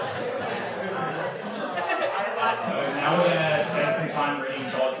So now we're going to spend some time reading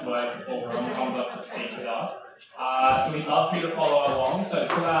God's Word before Ron comes up to speak with us. So we'd love for you to follow along. So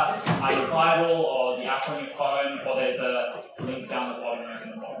pull out your Bible or the app on your phone, or there's a link down the bottom there in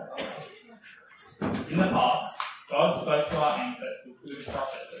the bottom. In the past, God spoke to our ancestors through the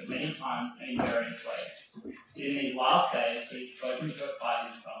prophets at many times and in various ways. But in these last days, He has spoken to us by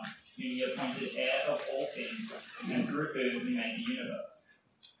His Son, whom He appointed heir of all things, and through whom He made the universe.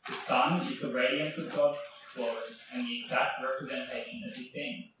 The Son is the radiance of God's glory and the exact representation of His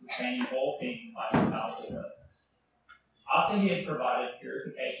being, sustaining all things by His powerful word. After He had provided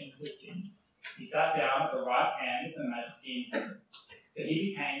purification for sins, He sat down at the right hand of the Majesty in heaven. So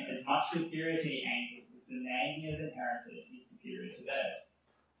He became as much superior to the angels as the name He has inherited is superior to theirs.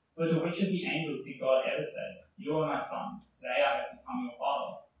 For to which of the angels did God ever say, "You are my Son, today I have become your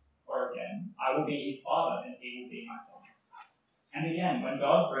Father"? Or again, "I will be His Father, and He will be my Son"? And again, when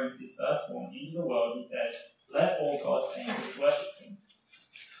God brings His firstborn into the world, He says, "Let all God's angels worship Him."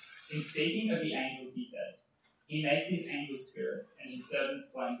 In speaking of the angels, He says, "He makes His angels spirits and His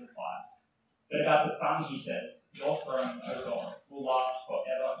servants flames of fire." But about the Son, He says, "Your throne, O God, will last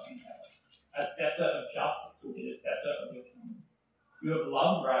forever and ever. A scepter of justice will be the scepter of your kingdom. You have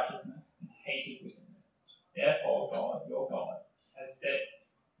loved righteousness and hated wickedness. Therefore, God, your God, has set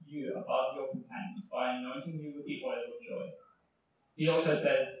you above your companions by anointing you with the oil of joy." He also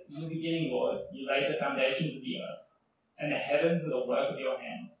says, "In the beginning, Lord, you laid the foundations of the earth, and the heavens are the work of your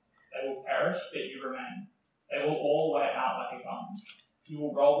hands. They will perish, but you remain. They will all wear out like a garment. You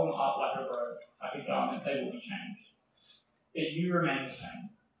will roll them up like a robe, like a garment they will be changed. But you remain the same,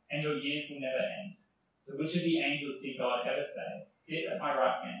 and your years will never end. To which of the angels did God ever say, 'Sit at my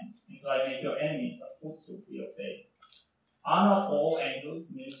right hand, until I make your enemies a footstool for your feet'? Are not all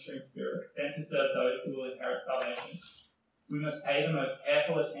angels ministering spirits sent to serve those who will inherit salvation? We must pay the most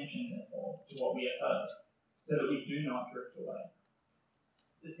careful attention, therefore, to what we have heard, so that we do not drift away.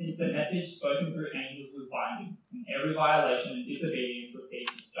 But since the message spoken through angels was binding, and every violation and disobedience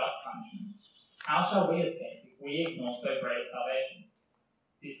receives its just punishment, how shall we escape if we ignore so great a salvation?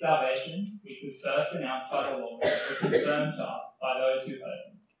 This salvation, which was first announced by the Lord, was confirmed to us by those who heard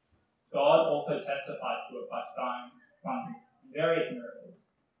Him. God also testified to it by signs, wonders, and various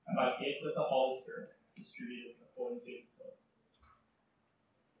miracles, and by gifts of the Holy Spirit distributed according to His will.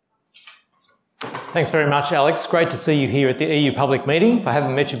 Thanks very much, Alex. Great to see you here at the EU Public Meeting. If I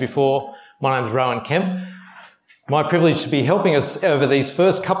haven't met you before, my name's Rowan Kemp. My privilege to be helping us over these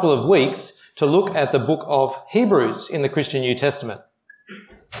first couple of weeks to look at the book of Hebrews in the Christian New Testament.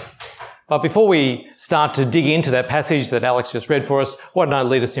 But before we start to dig into that passage that Alex just read for us, why don't I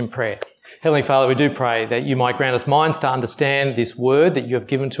lead us in prayer? Heavenly Father, we do pray that you might grant us minds to understand this word that you have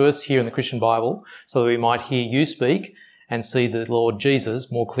given to us here in the Christian Bible, so that we might hear you speak and see the Lord Jesus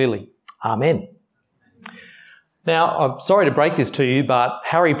more clearly. Amen. Now, I'm sorry to break this to you, but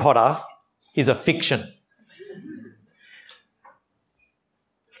Harry Potter is a fiction.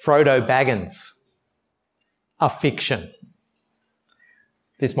 Frodo Baggins, a fiction.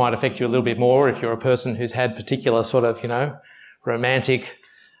 This might affect you a little bit more if you're a person who's had particular sort of, romantic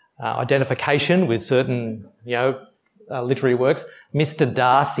identification with certain, literary works. Mr.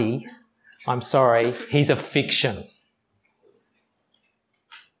 Darcy, I'm sorry, he's a fiction.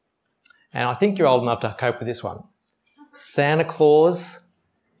 And I think you're old enough to cope with this one. Santa Claus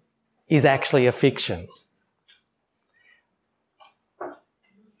is actually a fiction.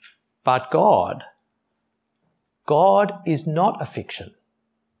 But God is not a fiction.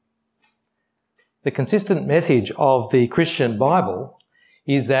 The consistent message of the Christian Bible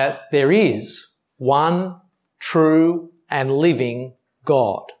is that there is one true and living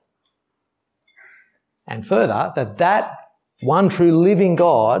God. And further, that one true living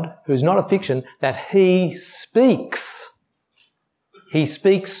God, who is not a fiction, that He speaks. He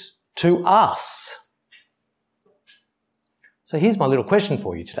speaks to us. So here's my little question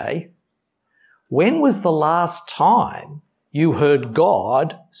for you today. When was the last time you heard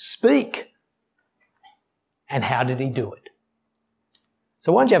God speak? And how did He do it?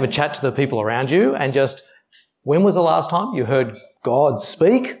 So why don't you have a chat to the people around you and just, when was the last time you heard God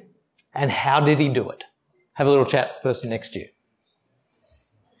speak? And how did He do it? Have a little chat to the person next to you.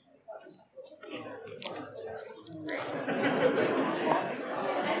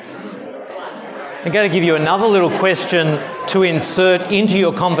 I'm going to give you another little question to insert into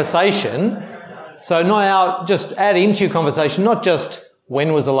your conversation. So now just add into your conversation, not just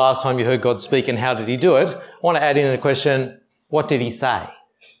when was the last time you heard God speak and how did He do it. I want to add in a question, what did He say?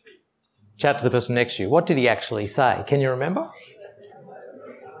 Chat to the person next to you. What did He actually say? Can you remember?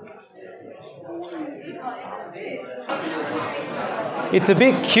 It's a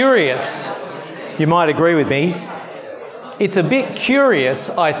bit curious. you might agree with me. It's a bit curious,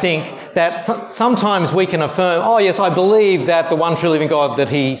 I think, that sometimes we can affirm, oh yes, I believe that the one true living God, that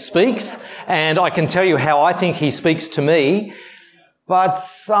he speaks, and I can tell you how I think he speaks to me, but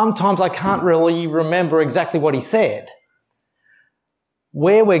sometimes I can't really remember exactly what he said.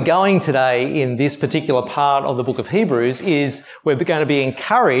 Where we're going today in this particular part of the book of Hebrews is we're going to be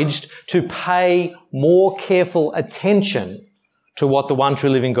encouraged to pay more careful attention to what the one true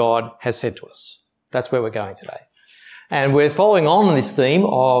living God has said to us. That's where we're going today. And we're following on this theme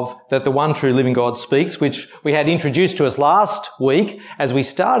of that the one true living God speaks, which we had introduced to us last week as we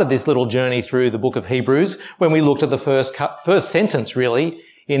started this little journey through the book of Hebrews when we looked at the first sentence, really,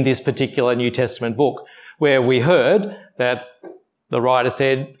 in this particular New Testament book, where we heard that the writer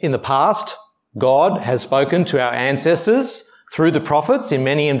said, in the past, God has spoken to our ancestors through the prophets in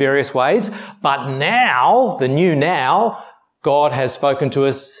many and various ways, but now, the new now, God has spoken to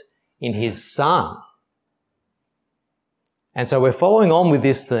us in his Son. And so we're following on with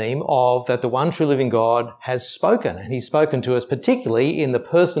this theme of that the one true living God has spoken, and he's spoken to us particularly in the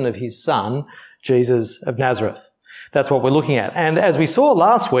person of his Son, Jesus of Nazareth. That's what we're looking at. And as we saw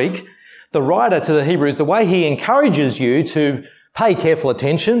last week, the writer to the Hebrews, the way he encourages you to pay careful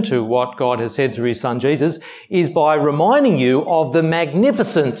attention to what God has said through his Son Jesus is by reminding you of the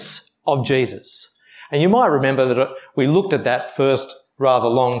magnificence of Jesus. And you might remember that we looked at that first rather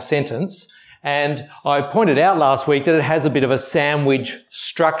long sentence, and I pointed out last week that it has a bit of a sandwich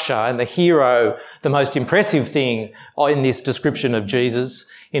structure, and the hero, the most impressive thing in this description of Jesus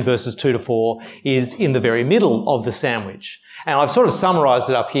in verses 2 to 4 is in the very middle of the sandwich. And I've sort of summarised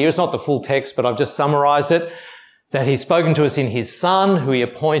it up here. It's not the full text, but I've just summarised it. That he's spoken to us in his Son, who he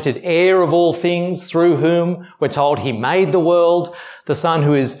appointed heir of all things, through whom we're told he made the world. The Son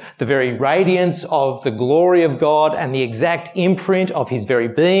who is the very radiance of the glory of God and the exact imprint of his very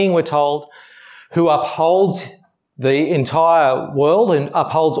being, we're told, who upholds the entire world and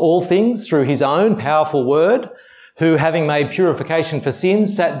upholds all things through his own powerful word, who, having made purification for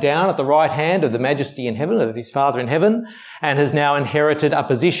sins, sat down at the right hand of the majesty in heaven, of his Father in heaven, and has now inherited a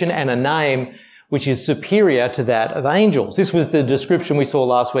position and a name which is superior to that of angels. This was the description we saw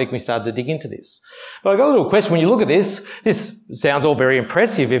last week when we started to dig into this. But I've got a little question. When you look at this sounds all very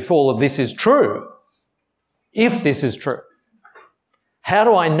impressive if all of this is true. If this is true. How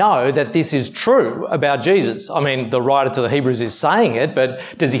do I know that this is true about Jesus? I mean, the writer to the Hebrews is saying it, but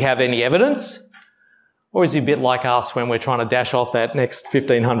does he have any evidence? Or is he a bit like us when we're trying to dash off that next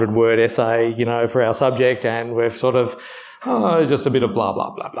 1,500-word essay, for our subject, and we've sort of, just a bit of blah, blah,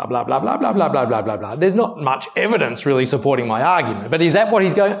 blah, blah, blah, blah, blah, blah, blah, blah, blah, blah, blah. There's not much evidence really supporting my argument. But is that what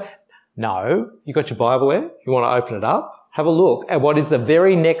he's going? No. You got your Bible there? You want to open it up? Have a look at what is the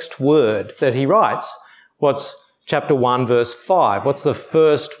very next word that he writes. What's chapter 1, verse 5? What's the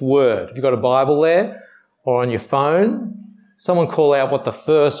first word? Have you got a Bible there? Or on your phone? Someone call out what the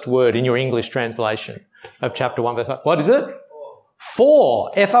first word in your English translation of chapter 1, verse 5. What is it?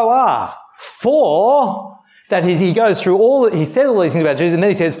 For. F-O-R. For. That he goes through he says all these things about Jesus, and then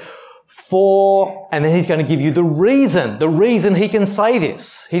he says, for, and then he's going to give you the reason he can say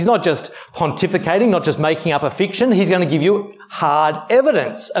this. He's not just pontificating, not just making up a fiction. He's going to give you hard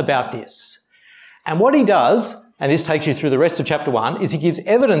evidence about this. And what he does, and this takes you through the rest of chapter 1, is he gives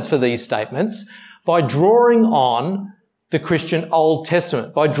evidence for these statements by drawing on the Christian Old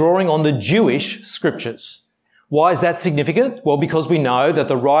Testament, by drawing on the Jewish scriptures. Why is that significant? Well, because we know that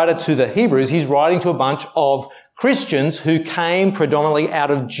the writer to the Hebrews, he's writing to a bunch of Christians who came predominantly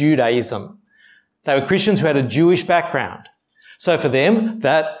out of Judaism. They were Christians who had a Jewish background. So for them,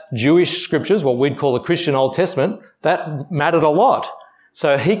 that Jewish scriptures, what we'd call the Christian Old Testament, that mattered a lot.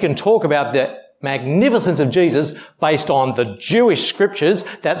 So he can talk about the magnificence of Jesus based on the Jewish scriptures.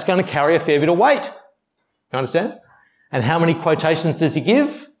 That's going to carry a fair bit of weight. You understand? And how many quotations does he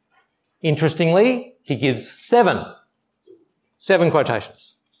give? Interestingly, he gives 7. 7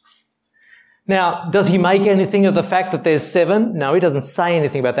 quotations. Now, does he make anything of the fact that there's 7? No, he doesn't say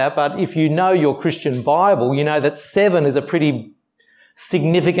anything about that. But if you know your Christian Bible, you know that 7 is a pretty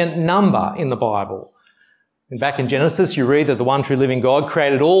significant number in the Bible. And back in Genesis, you read that the one true living God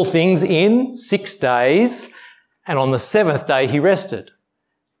created all things in 6 days, and on the 7th day he rested.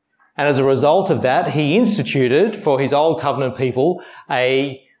 And as a result of that, he instituted for his old covenant people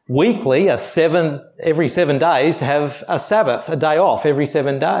every 7 days to have a Sabbath, a day off every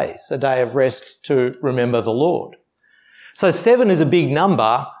 7 days, a day of rest to remember the Lord. So 7 is a big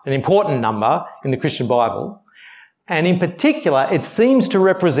number, an important number in the Christian Bible. And in particular, it seems to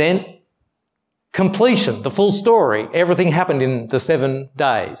represent completion, the full story. Everything happened in the 7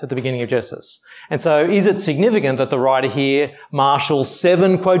 days at the beginning of Genesis. And so is it significant that the writer here marshals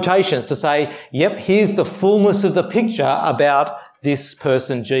 7 quotations to say, yep, here's the fullness of the picture about this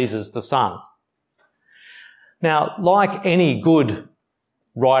person, Jesus the Son? Now, like any good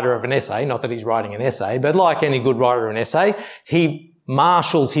writer of an essay, not that he's writing an essay, but like any good writer of an essay, he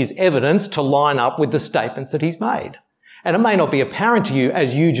marshals his evidence to line up with the statements that he's made. And it may not be apparent to you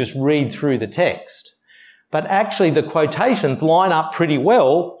as you just read through the text, but actually the quotations line up pretty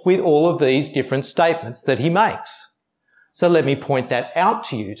well with all of these different statements that he makes. So let me point that out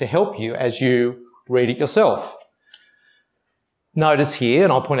to you to help you as you read it yourself. Notice here,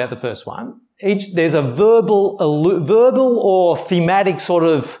 and I'll point out the first one, there's a verbal or thematic sort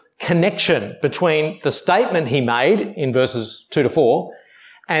of connection between the statement he made in verses 2 to 4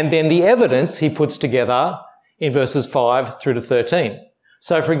 and then the evidence he puts together in verses 5 through to 13.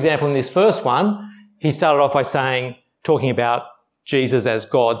 So, for example, in this first one, he started off by talking about Jesus as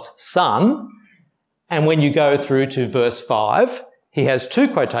God's Son. And when you go through to verse 5, he has 2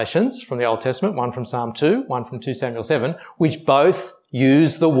 quotations from the Old Testament, one from Psalm 2, one from 2 Samuel 7, which both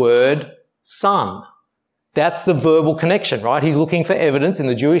use the word Son. That's the verbal connection, right? He's looking for evidence in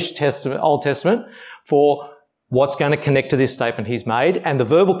the Jewish Old Testament for what's going to connect to this statement he's made. And the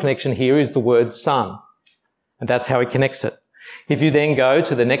verbal connection here is the word Son. And that's how he connects it. If you then go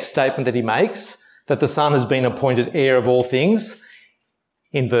to the next statement that he makes, that the Son has been appointed heir of all things,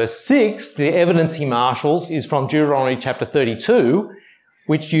 in verse 6, the evidence he marshals is from Deuteronomy chapter 32,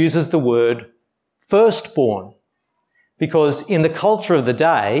 which uses the word firstborn. Because in the culture of the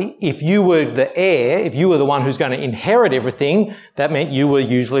day, if you were the heir, if you were the one who's going to inherit everything, that meant you were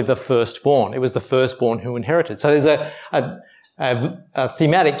usually the firstborn. It was the firstborn who inherited. So there's a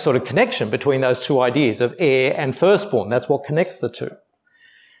thematic sort of connection between those 2 ideas of heir and firstborn. That's what connects the 2.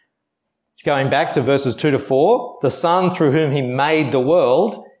 Going back to verses 2 to 4, the Son through whom he made the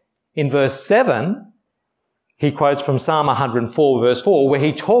world, in verse 7, he quotes from Psalm 104 verse 4, where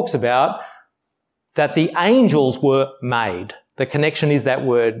he talks about that the angels were made. The connection is that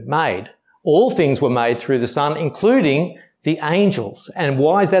word made. All things were made through the Son, including the angels. And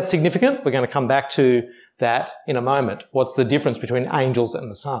why is that significant? We're going to come back to that in a moment. What's the difference between angels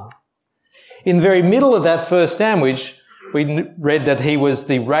and the Son? In the very middle of that first sandwich, we read that he was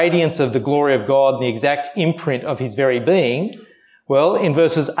the radiance of the glory of God and the exact imprint of his very being. Well, in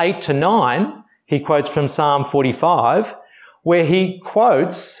verses 8 to 9, he quotes from Psalm 45, where he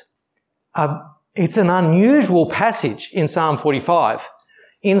quotes, it's an unusual passage in Psalm 45.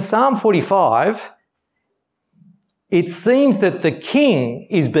 In Psalm 45, it seems that the king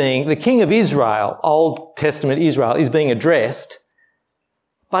of Israel, Old Testament Israel, is being addressed,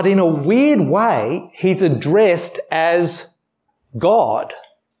 but in a weird way, he's addressed as God.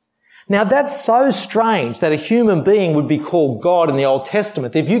 Now that's so strange that a human being would be called God in the Old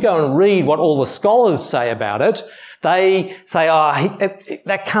Testament. If you go and read what all the scholars say about it, they say,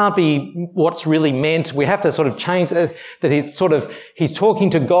 that can't be what's really meant. We have to sort of change that he's talking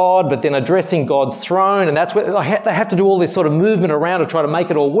to God, but then addressing God's throne. And that's where they have to do all this sort of movement around to try to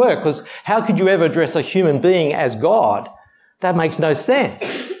make it all work. Because how could you ever address a human being as God? That makes no sense.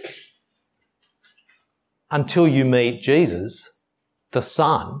 Until you meet Jesus, the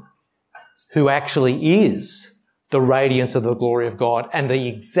Son, who actually is the radiance of the glory of God and the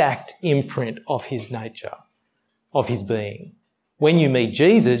exact imprint of his nature, of his being. When you meet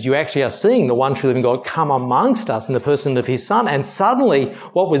Jesus, you actually are seeing the one true living God come amongst us in the person of his Son. And suddenly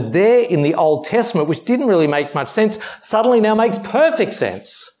what was there in the Old Testament, which didn't really make much sense, suddenly now makes perfect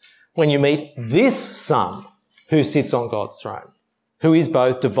sense when you meet this Son who sits on God's throne, who is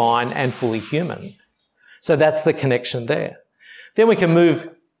both divine and fully human. So that's the connection there. Then we can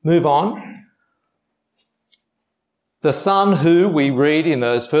move on. The Son who, we read in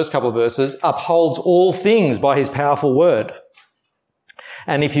those first couple of verses, upholds all things by his powerful word.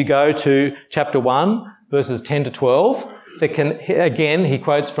 And if you go to chapter 1, verses 10 to 12, again, he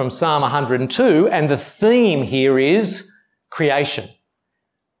quotes from Psalm 102, and the theme here is creation.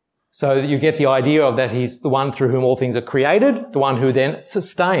 So you get the idea of that he's the one through whom all things are created, the one who then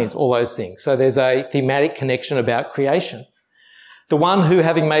sustains all those things. So there's a thematic connection about creation. The one who,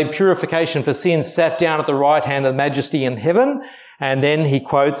 having made purification for sins, sat down at the right hand of majesty in heaven. And then he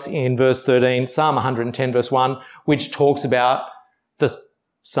quotes in verse 13, Psalm 110 verse 1, which talks about the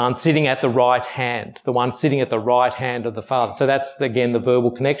Son sitting at the right hand, the one sitting at the right hand of the Father. So that's, again, the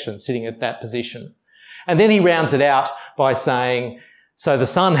verbal connection, sitting at that position. And then he rounds it out by saying, so the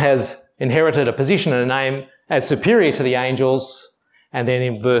Son has inherited a position and a name as superior to the angels. And then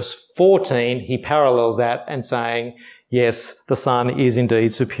in verse 14, he parallels that and saying, yes, the Son is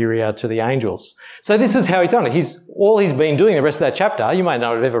indeed superior to the angels. So this is how he's done it. All he's been doing the rest of that chapter, you may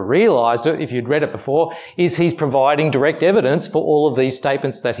not have ever realised it if you'd read it before, is he's providing direct evidence for all of these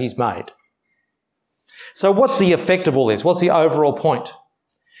statements that he's made. So what's the effect of all this? What's the overall point?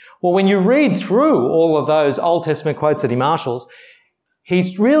 Well, when you read through all of those Old Testament quotes that he marshals,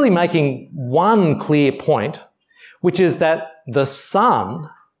 he's really making one clear point, which is that the Son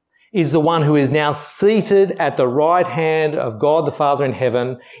is the one who is now seated at the right hand of God the Father in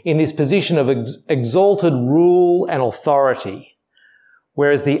heaven in this position of exalted rule and authority,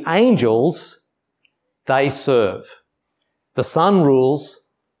 whereas the angels, they serve. The Son rules,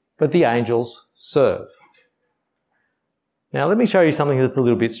 but the angels serve. Now, let me show you something that's a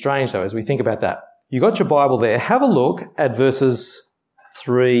little bit strange, though, as we think about that. You've got your Bible there. Have a look at verses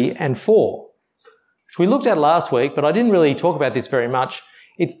 3 and 4, which we looked at last week, but I didn't really talk about this very much.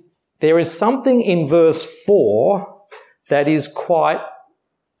 There is something in verse 4 that is quite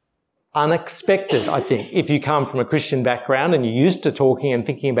unexpected, I think. If you come from a Christian background and you're used to talking and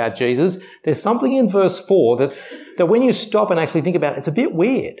thinking about Jesus, there's something in verse 4 that when you stop and actually think about it, it's a bit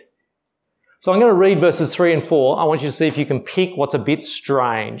weird. So I'm going to read verses 3 and 4. I want you to see if you can pick what's a bit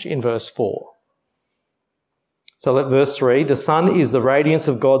strange in verse 4. So let verse 3, the Son is the radiance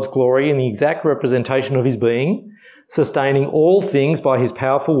of God's glory and the exact representation of his being, sustaining all things by his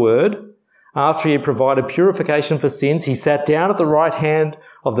powerful word. After he had provided purification for sins, he sat down at the right hand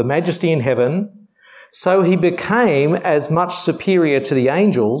of the Majesty in heaven. So he became as much superior to the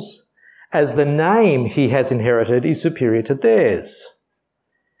angels as the name he has inherited is superior to theirs.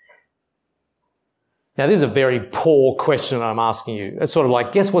 Now, this is a very poor question I'm asking you. It's sort of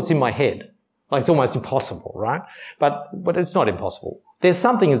like, guess what's in my head? Like, it's almost impossible, right? But it's not impossible. There's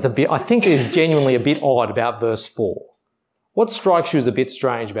something that's I think is genuinely a bit odd about verse 4. What strikes you as a bit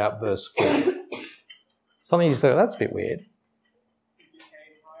strange about verse 4? Something you say, oh, that's a bit weird.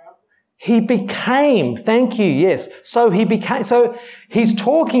 He became, thank you, yes. So he's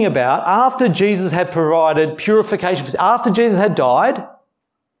talking about after Jesus had provided purification, after Jesus had died,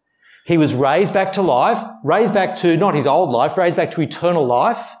 he was raised back to life, raised back to not his old life, raised back to eternal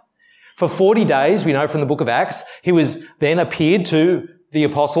life. For 40 days, we know from the book of Acts, he was then appeared to the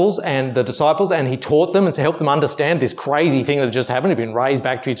apostles and the disciples, and he taught them and helped them understand this crazy thing that had just happened. He'd been raised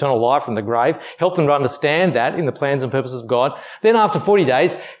back to eternal life from the grave, helped them to understand that in the plans and purposes of God. Then after 40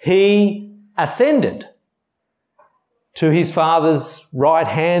 days, he ascended to his Father's right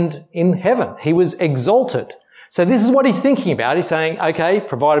hand in heaven. He was exalted. So this is what he's thinking about. He's saying, okay,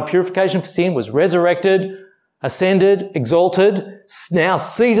 provided purification for sin, was resurrected, ascended, exalted, now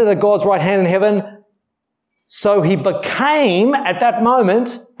seated at God's right hand in heaven. So he became, at that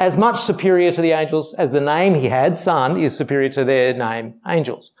moment, as much superior to the angels as the name he had, Son, is superior to their name,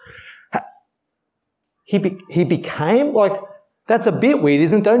 angels. He became, that's a bit weird,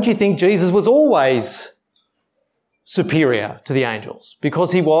 isn't it? Don't you think Jesus was always superior to the angels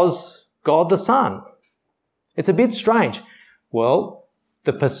because he was God the Son? It's a bit strange. Well,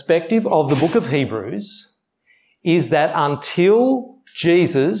 the perspective of the book of Hebrews is that until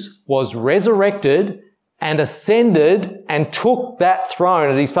Jesus was resurrected and ascended and took that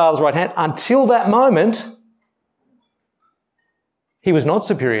throne at his Father's right hand, until that moment, he was not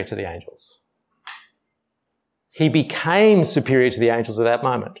superior to the angels. He became superior to the angels at that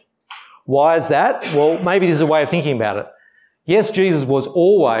moment. Why is that? Well, maybe this is a way of thinking about it. Yes, Jesus was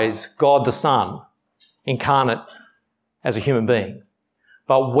always God the Son, incarnate as a human being.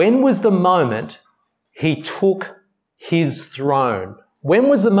 But when was the moment he took his throne? When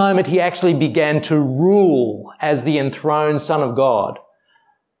was the moment he actually began to rule as the enthroned Son of God?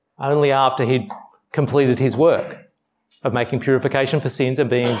 Only after he'd completed his work of making purification for sins and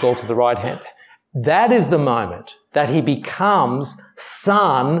being exalted to the right hand. That is the moment that he becomes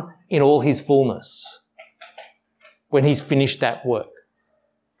Son in all his fullness, when he's finished that work.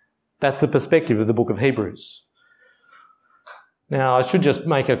 That's the perspective of the book of Hebrews. Now, I should just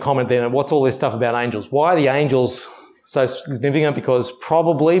make a comment then. What's all this stuff about angels? Why are the angels so significant? Because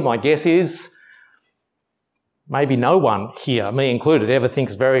probably, my guess is, maybe no one here, me included, ever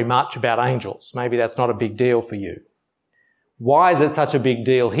thinks very much about angels. Maybe that's not a big deal for you. Why is it such a big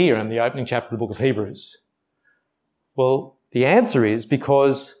deal here in the opening chapter of the book of Hebrews? Well, the answer is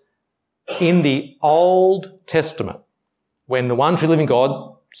because in the Old Testament, when the one true living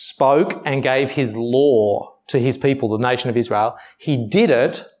God spoke and gave his law to his people, the nation of Israel, he did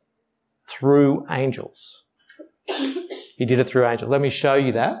it through angels. He did it through angels. Let me show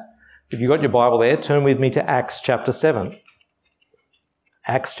you that. If you've got your Bible there, turn with me to Acts chapter 7.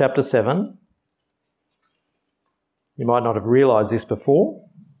 Acts chapter 7. You might not have realised this before.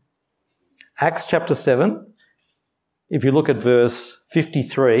 Acts chapter 7 if you look at verse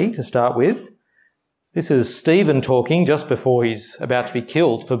 53 to start with, this is Stephen talking just before he's about to be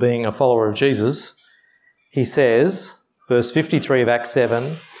killed for being a follower of Jesus. He says, verse 53 of Acts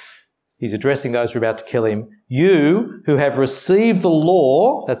 7, he's addressing those who are about to kill him, "You who have received the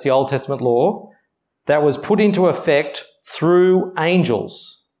law," that's the Old Testament law, "that was put into effect through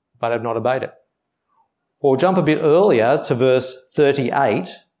angels, but have not obeyed it." Or jump a bit earlier to verse 38,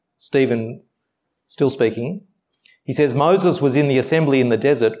 Stephen still speaking. He says, "Moses was in the assembly in the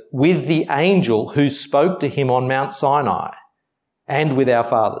desert with the angel who spoke to him on Mount Sinai and with our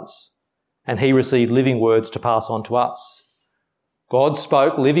fathers, and he received living words to pass on to us." God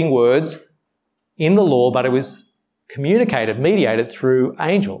spoke living words in the law, but it was communicated, mediated through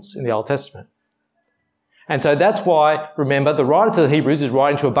angels in the Old Testament. And so that's why, remember, the writer to the Hebrews is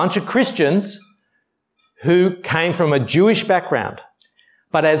writing to a bunch of Christians who came from a Jewish background.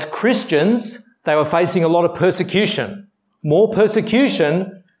 But as Christians, they were facing a lot of persecution, more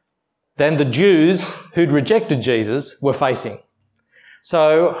persecution than the Jews who'd rejected Jesus were facing.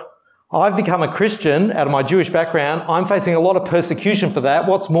 So I've become a Christian out of my Jewish background. I'm facing a lot of persecution for that.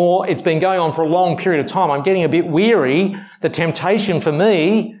 What's more, it's been going on for a long period of time. I'm getting a bit weary. The temptation for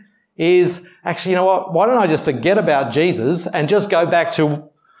me is, actually, you know what? Why don't I just forget about Jesus and just go back to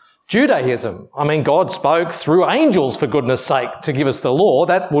Judaism? I mean, God spoke through angels, for goodness sake, to give us the law.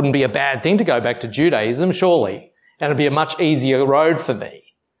 That wouldn't be a bad thing to go back to Judaism, surely. And it'd be a much easier road for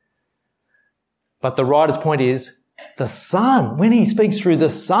me. But the writer's point is, the Son, when he speaks through the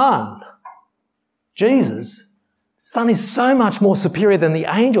Son, Jesus, the Son is so much more superior than the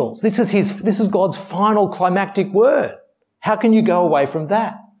angels. This is God's final climactic word. How can you go away from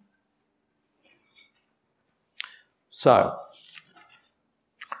that? So,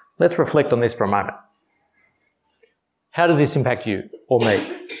 let's reflect on this for a moment. How does this impact you or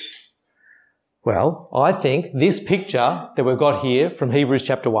me? Well, I think this picture that we've got here from Hebrews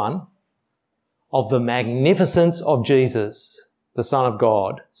chapter 1 of the magnificence of Jesus, the Son of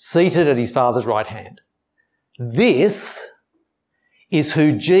God, seated at his Father's right hand. This is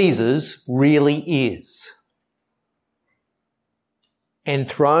who Jesus really is.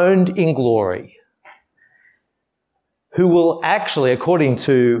 Enthroned in glory, who will actually, according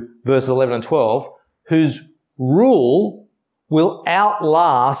to verses 11 and 12, whose rule will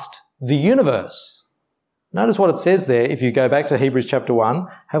outlast the universe. Notice what it says there. If you go back to Hebrews chapter 1,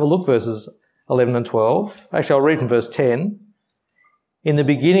 have a look, verses 11 and 12. Actually, I'll read from verse 10. "In the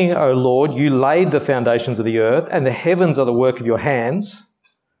beginning, O Lord, you laid the foundations of the earth, and the heavens are the work of your hands."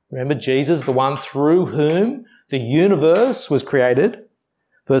 Remember, Jesus, the one through whom the universe was created.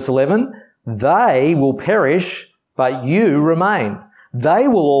 Verse 11, "They will perish, but you remain. They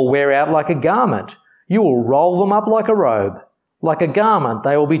will all wear out like a garment. You will roll them up like a robe. Like a garment,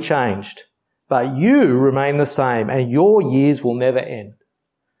 they will be changed. But you remain the same, and your years will never end."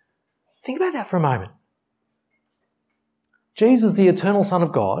 Think about that for a moment. Jesus, the eternal Son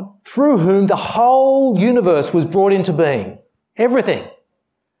of God, through whom the whole universe was brought into being. Everything.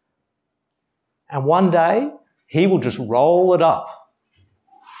 And one day, he will just roll it up.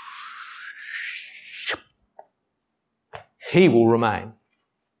 He will remain.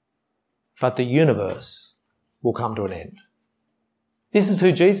 But the universe will come to an end. This is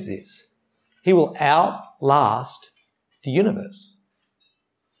who Jesus is. He will outlast the universe.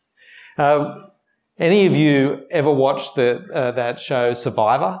 Any of you ever watched that show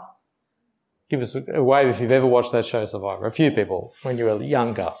Survivor? Give us a wave if you've ever watched that show Survivor. A few people when you were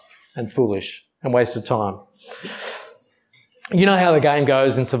younger and foolish and wasted time. You know how the game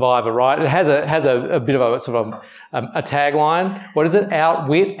goes in Survivor, right? It has a bit of a sort of a tagline. What is it?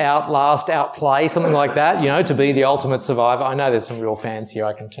 Outwit, outlast, outplay, something like that, you know, to be the ultimate survivor. I know there's some real fans here,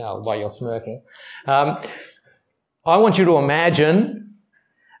 I can tell by your smirking. I want you to imagine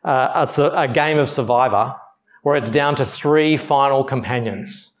a game of Survivor where it's down to 3 final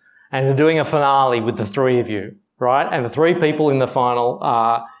companions and you're doing a finale with the 3 of you, right? And the 3 people in the final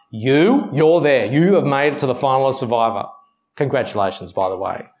are you're there. You have made it to the final of Survivor. Congratulations, by the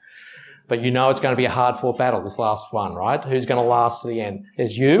way. But you know it's going to be a hard-fought battle, this last one, right? Who's going to last to the end?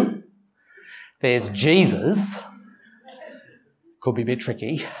 There's you. There's Jesus. Could be a bit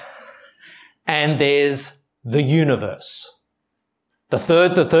tricky. And there's the universe. The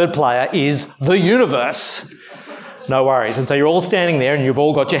third player is the universe. No worries. And so you're all standing there and you've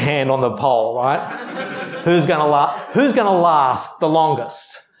all got your hand on the pole, right? Who's going to last the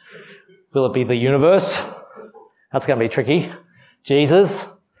longest? Will it be the universe? That's going to be tricky. Jesus?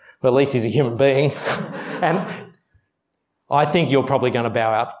 Well, at least he's a human being. And I think you're probably going to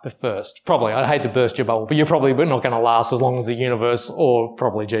bow out first. Probably. I hate to burst your bubble, but you're probably not going to last as long as the universe or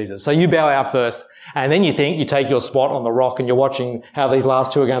probably Jesus. So you bow out first. And then you think you take your spot on the rock and you're watching how these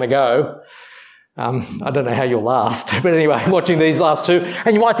last two are going to go. I don't know how you'll last, but anyway, watching these last two,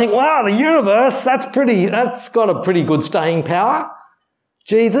 and you might think, wow, the universe, that's got a pretty good staying power.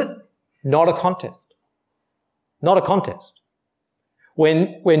 Jesus, not a contest. Not a contest.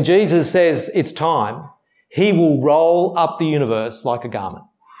 When Jesus says it's time, he will roll up the universe like a garment.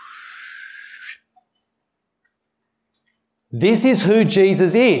 This is who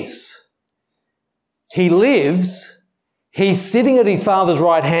Jesus is. He lives, he's sitting at his Father's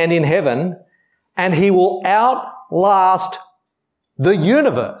right hand in heaven, and he will outlast the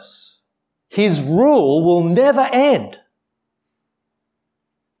universe. His rule will never end.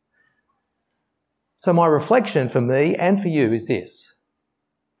 So my reflection for me and for you is this.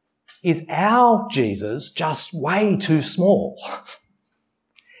 Is our Jesus just way too small?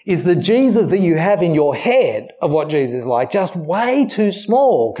 Is the Jesus that you have in your head of what Jesus is like just way too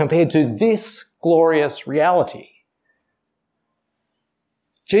small compared to this glorious reality?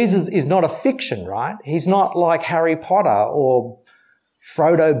 Jesus is not a fiction, right? He's not like Harry Potter or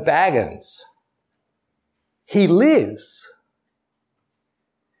Frodo Baggins. He lives.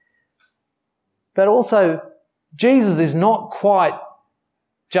 But also, Jesus is not quite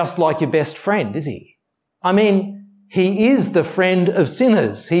just like your best friend, is he? I mean, he is the friend of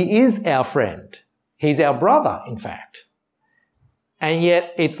sinners. He is our friend. He's our brother, in fact. And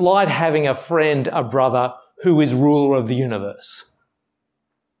yet, it's like having a friend, a brother, who is ruler of the universe.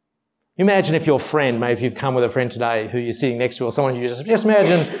 Imagine if your friend, maybe if you've come with a friend today who you're sitting next to or someone you just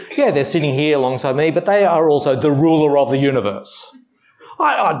imagine, yeah, they're sitting here alongside me, but they are also the ruler of the universe.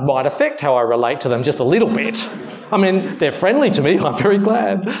 I might affect how I relate to them just a little bit. I mean, they're friendly to me, I'm very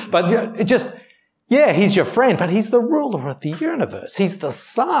glad. But he's your friend, but he's the ruler of the universe. He's the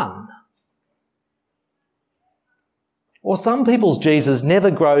Son. Or some people's Jesus never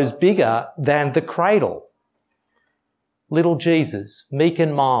grows bigger than the cradle. Little Jesus, meek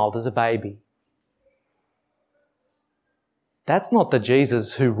and mild as a baby. That's not the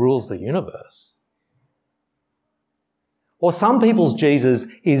Jesus who rules the universe. Or some people's Jesus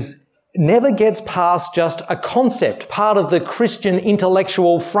never gets past just a concept, part of the Christian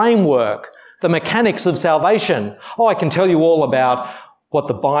intellectual framework, the mechanics of salvation. Oh, I can tell you all about what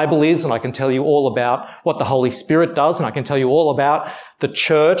the Bible is, and I can tell you all about what the Holy Spirit does, and I can tell you all about the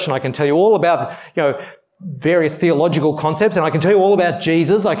church, and I can tell you all about, various theological concepts, and I can tell you all about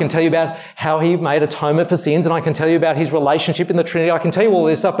Jesus. I can tell you about how he made atonement for sins, and I can tell you about his relationship in the Trinity. I can tell you all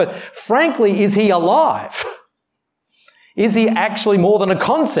this stuff, but frankly, is he alive? Is he actually more than a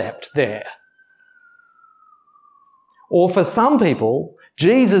concept there? Or for some people,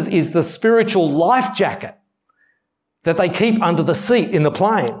 Jesus is the spiritual life jacket that they keep under the seat in the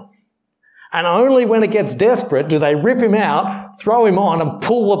plane. And only when it gets desperate do they rip him out, throw him on and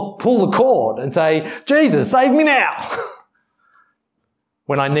pull the cord and say, Jesus, save me now.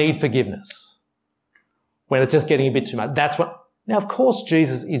 When I need forgiveness. When it's just getting a bit too much. Now, of course,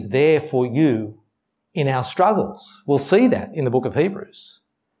 Jesus is there for you in our struggles. We'll see that in the book of Hebrews.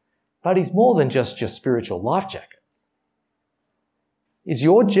 But he's more than just your spiritual life jacket. Is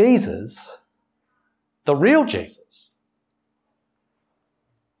your Jesus the real Jesus?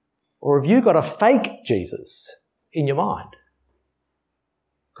 Or have you got a fake Jesus in your mind?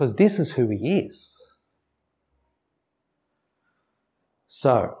 Because this is who he is.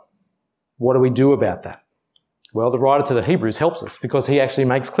 So, what do we do about that? Well, the writer to the Hebrews helps us because he actually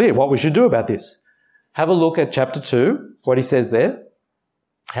makes clear what we should do about this. Have a look at chapter 2, what he says there.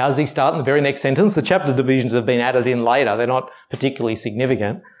 How does he start in the very next sentence? The chapter divisions have been added in later. They're not particularly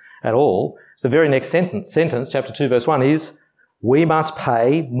significant at all. The very next sentence, chapter 2, verse 1 is, we must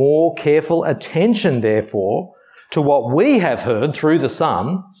pay more careful attention, therefore, to what we have heard through the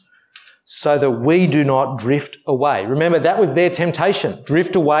Son, so that we do not drift away. Remember, that was their temptation.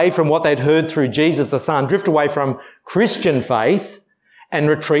 Drift away from what they'd heard through Jesus the Son, drift away from Christian faith and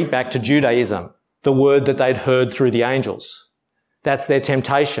retreat back to Judaism, the word that they'd heard through the angels. That's their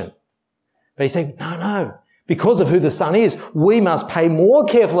temptation. But he's saying, no, because of who the Son is, we must pay more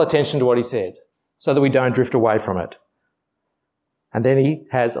careful attention to what he said, so that we don't drift away from it. And then he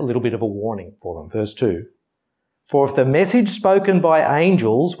has a little bit of a warning for them. Verse 2. For if the message spoken by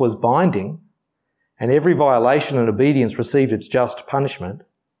angels was binding, and every violation and obedience received its just punishment,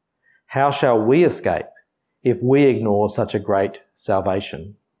 how shall we escape if we ignore such a great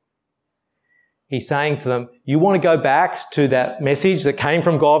salvation? He's saying to them, you want to go back to that message that came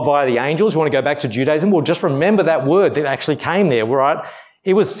from God via the angels? You want to go back to Judaism? Well, just remember that word that actually came there, right?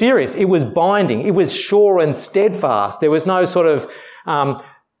 It was serious. It was binding. It was sure and steadfast. There was no sort of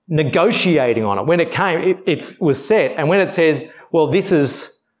negotiating on it. When it came, it was set. And when it said, well, this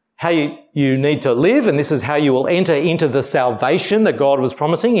is how you need to live, and this is how you will enter into the salvation that God was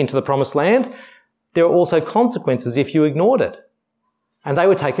promising, into the promised land, there are also consequences if you ignored it. And they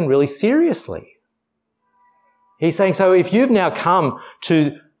were taken really seriously. He's saying, so if you've now come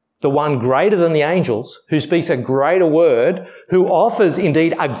to the one greater than the angels, who speaks a greater word, who offers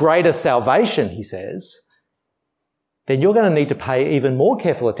indeed a greater salvation, he says, then you're going to need to pay even more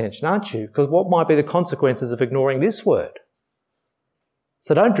careful attention, aren't you? Because what might be the consequences of ignoring this word?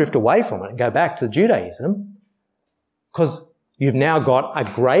 So don't drift away from it and go back to Judaism, because you've now got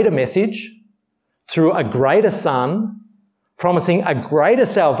a greater message through a greater Son, promising a greater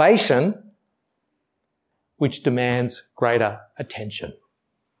salvation, which demands greater attention.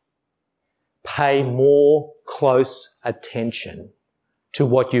 Pay more close attention to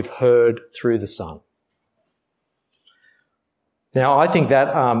what you've heard through the Son. Now, I think that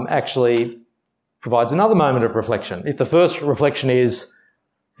actually provides another moment of reflection. If the first reflection is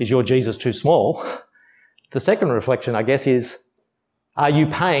your Jesus too small? The second reflection, I guess, is, are you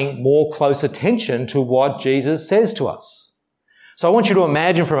paying more close attention to what Jesus says to us? So I want you to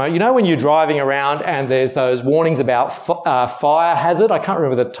imagine for a moment, you know when you're driving around and there's those warnings about fire hazard? I can't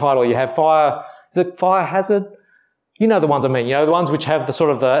remember the title you have. Is it fire hazard? You know the ones I mean. You know the ones which have the sort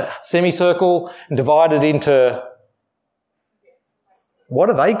of the semicircle and divided into, what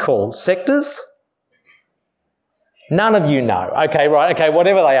are they called? Sectors? None of you know. Okay, right, okay,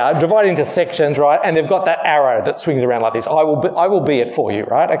 whatever they are, divided into sections, right, and they've got that arrow that swings around like this. I will be it for you,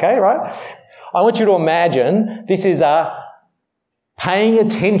 right, okay, right? I want you to imagine this is paying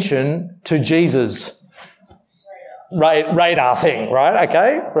attention to Jesus' radar thing, right,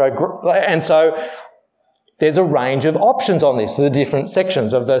 okay? And so there's a range of options on this, the different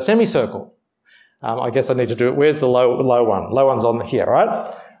sections of the semicircle. I guess I need to do it. Where's the low one? Low one's on here,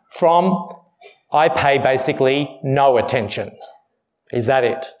 right? From I pay basically no attention. Is that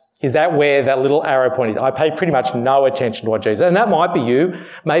it? Is that where that little arrow point is? I pay pretty much no attention to what Jesus... And that might be you.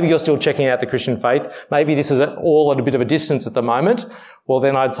 Maybe you're still checking out the Christian faith. Maybe this is all at a bit of a distance at the moment. Well,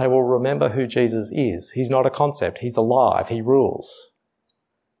 then I'd say, well, remember who Jesus is. He's not a concept. He's alive. He rules.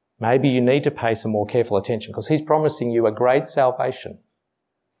 Maybe you need to pay some more careful attention because he's promising you a great salvation.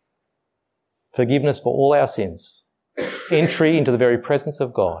 Forgiveness for all our sins. Entry into the very presence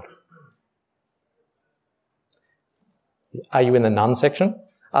of God. Are you in the none section?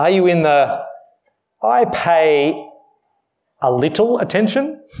 Are you in the I pay a little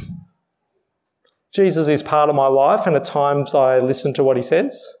attention? Jesus is part of my life and at times I listen to what he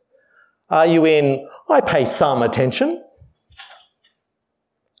says. Are you in I pay some attention?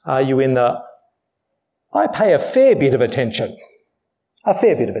 Are you in the I pay a fair bit of attention? A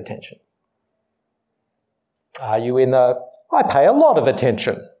fair bit of attention. Are you in the I pay a lot of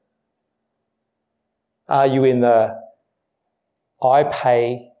attention? Are you in the I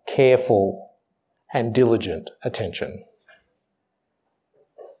pay careful and diligent attention?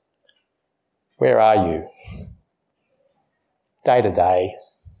 Where are you? Day to day,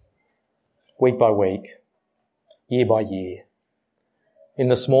 week by week, year by year. In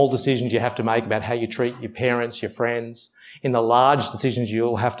the small decisions you have to make about how you treat your parents, your friends, in the large decisions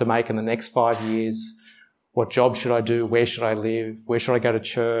you'll have to make in the next 5 years. What job should I do? Where should I live? Where should I go to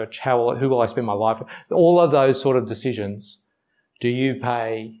church? Who will I spend my life with? All of those sort of decisions. Do you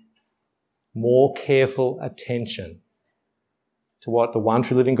pay more careful attention to what the one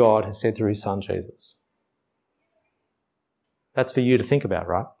true living God has said through his Son, Jesus? That's for you to think about,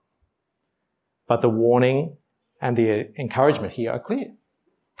 right? But the warning and the encouragement here are clear.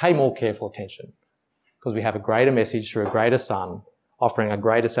 Pay more careful attention because we have a greater message through a greater Son offering a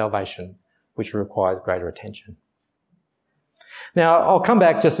greater salvation which requires greater attention. Now, I'll come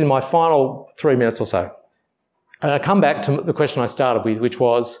back just in my final 3 minutes or so. And I'll come back to the question I started with, which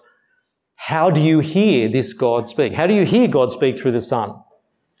was, how do you hear this God speak? How do you hear God speak through the Son?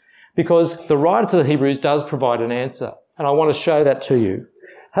 Because the writer to the Hebrews does provide an answer, and I want to show that to you.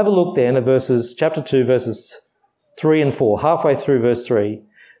 Have a look then at chapter 2, verses 3 and 4, halfway through verse 3.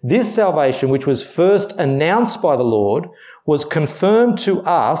 This salvation, which was first announced by the Lord, was confirmed to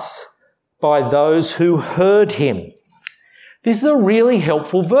us by those who heard him. This is a really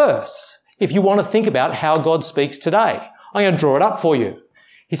helpful verse if you want to think about how God speaks today. I'm going to draw it up for you.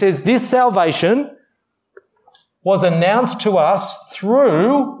 He says, this salvation was announced to us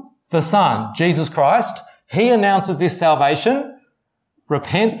through the Son, Jesus Christ. He announces this salvation.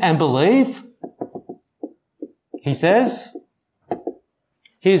 Repent and believe. He says,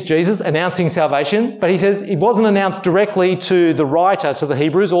 here's Jesus announcing salvation, but he says it wasn't announced directly to the writer, to the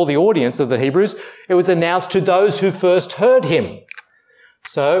Hebrews, or the audience of the Hebrews. It was announced to those who first heard him.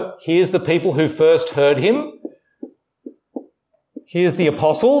 So here's the people who first heard him. Here's the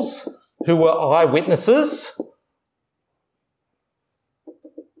apostles who were eyewitnesses.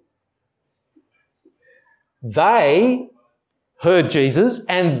 They heard Jesus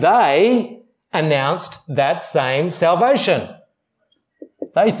and they announced that same salvation.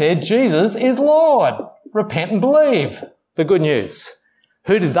 They said, Jesus is Lord. Repent and believe. The good news.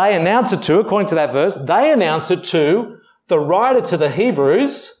 Who did they announce it to? According to that verse, they announced it to the writer to the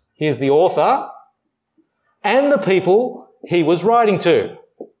Hebrews. Here's the author. And the people he was writing to.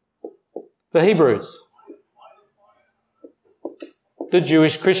 The Hebrews. The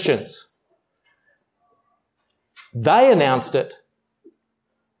Jewish Christians. They announced it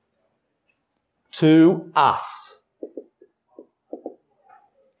to us.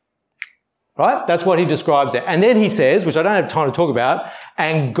 Right? That's what he describes there. And then he says, which I don't have time to talk about,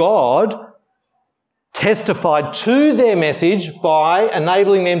 and God testified to their message by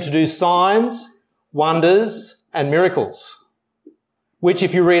enabling them to do signs, wonders, and miracles, which,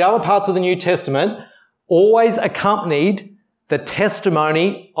 if you read other parts of the New Testament, always accompanied the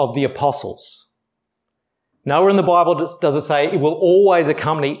testimony of the apostles. Nowhere in the Bible does it say it will always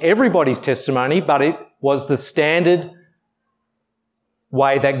accompany everybody's testimony, but it was the standard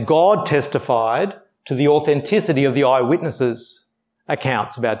way that God testified to the authenticity of the eyewitnesses'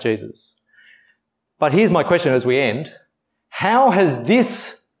 accounts about Jesus. But here's my question as we end. How has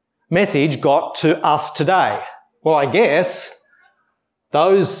this message got to us today? Well, I guess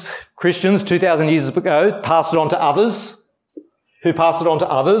those Christians 2,000 years ago passed it on to others, who passed it on to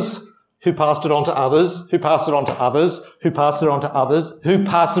others, who passed it on to others, who passed it on to others, who passed it on to others, who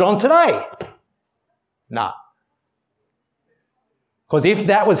passed it on today? No. Because if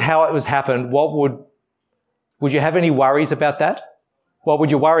that was how it was happened, would you have any worries about that? What would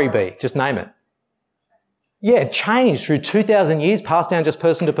your worry be? Just name it. Yeah, it changed through 2,000 years, passed down just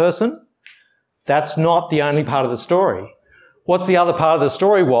person to person. That's not the only part of the story. What's the other part of the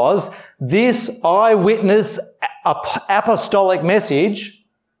story was this eyewitness apostolic message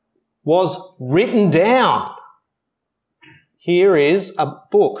was written down. Here is a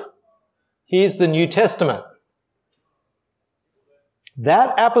book. Here's the New Testament.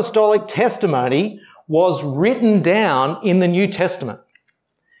 That apostolic testimony was written down in the New Testament.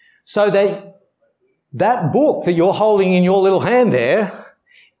 So that book that you're holding in your little hand there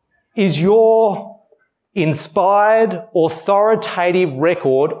is your inspired, authoritative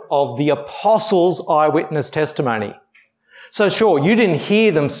record of the apostles' eyewitness testimony. So sure, you didn't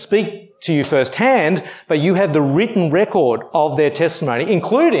hear them speak to you firsthand, but you have the written record of their testimony,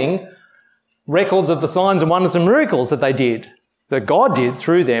 including records of the signs and wonders and miracles that they did, that God did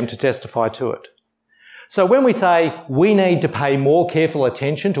through them to testify to it. So when we say we need to pay more careful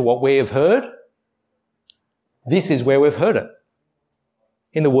attention to what we have heard, this is where we've heard it,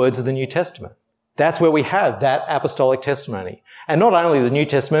 in the words of the New Testament. That's where we have that apostolic testimony. And not only the New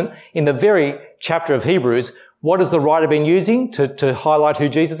Testament, in the very chapter of Hebrews, what has the writer been using to highlight who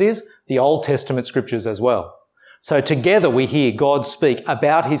Jesus is? The Old Testament scriptures as well. So together we hear God speak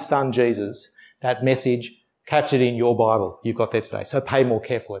about his son Jesus, that message captured in your Bible you've got there today. So pay more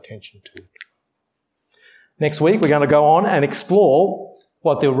careful attention to it. Next week we're going to go on and explore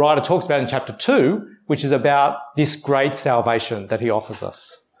what the writer talks about in chapter 2, which is about this great salvation that he offers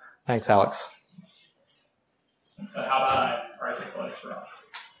us. Thanks, Alex. So how about I pray to close for us?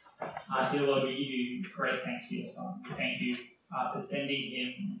 Dear Lord, we give you great thanks for your Son. We thank you for sending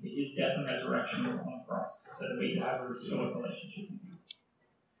him to his death and resurrection on the cross so that we can have a restored relationship with you.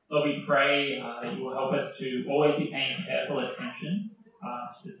 Lord, we pray that you will help us to always be paying careful attention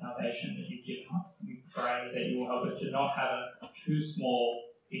to the salvation that you've given us. We pray that you will help us to not have a too small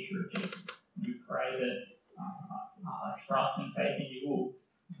picture of Jesus. We pray that our trust and faith in you will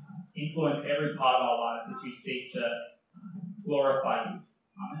influence every part of our lives as we seek to glorify you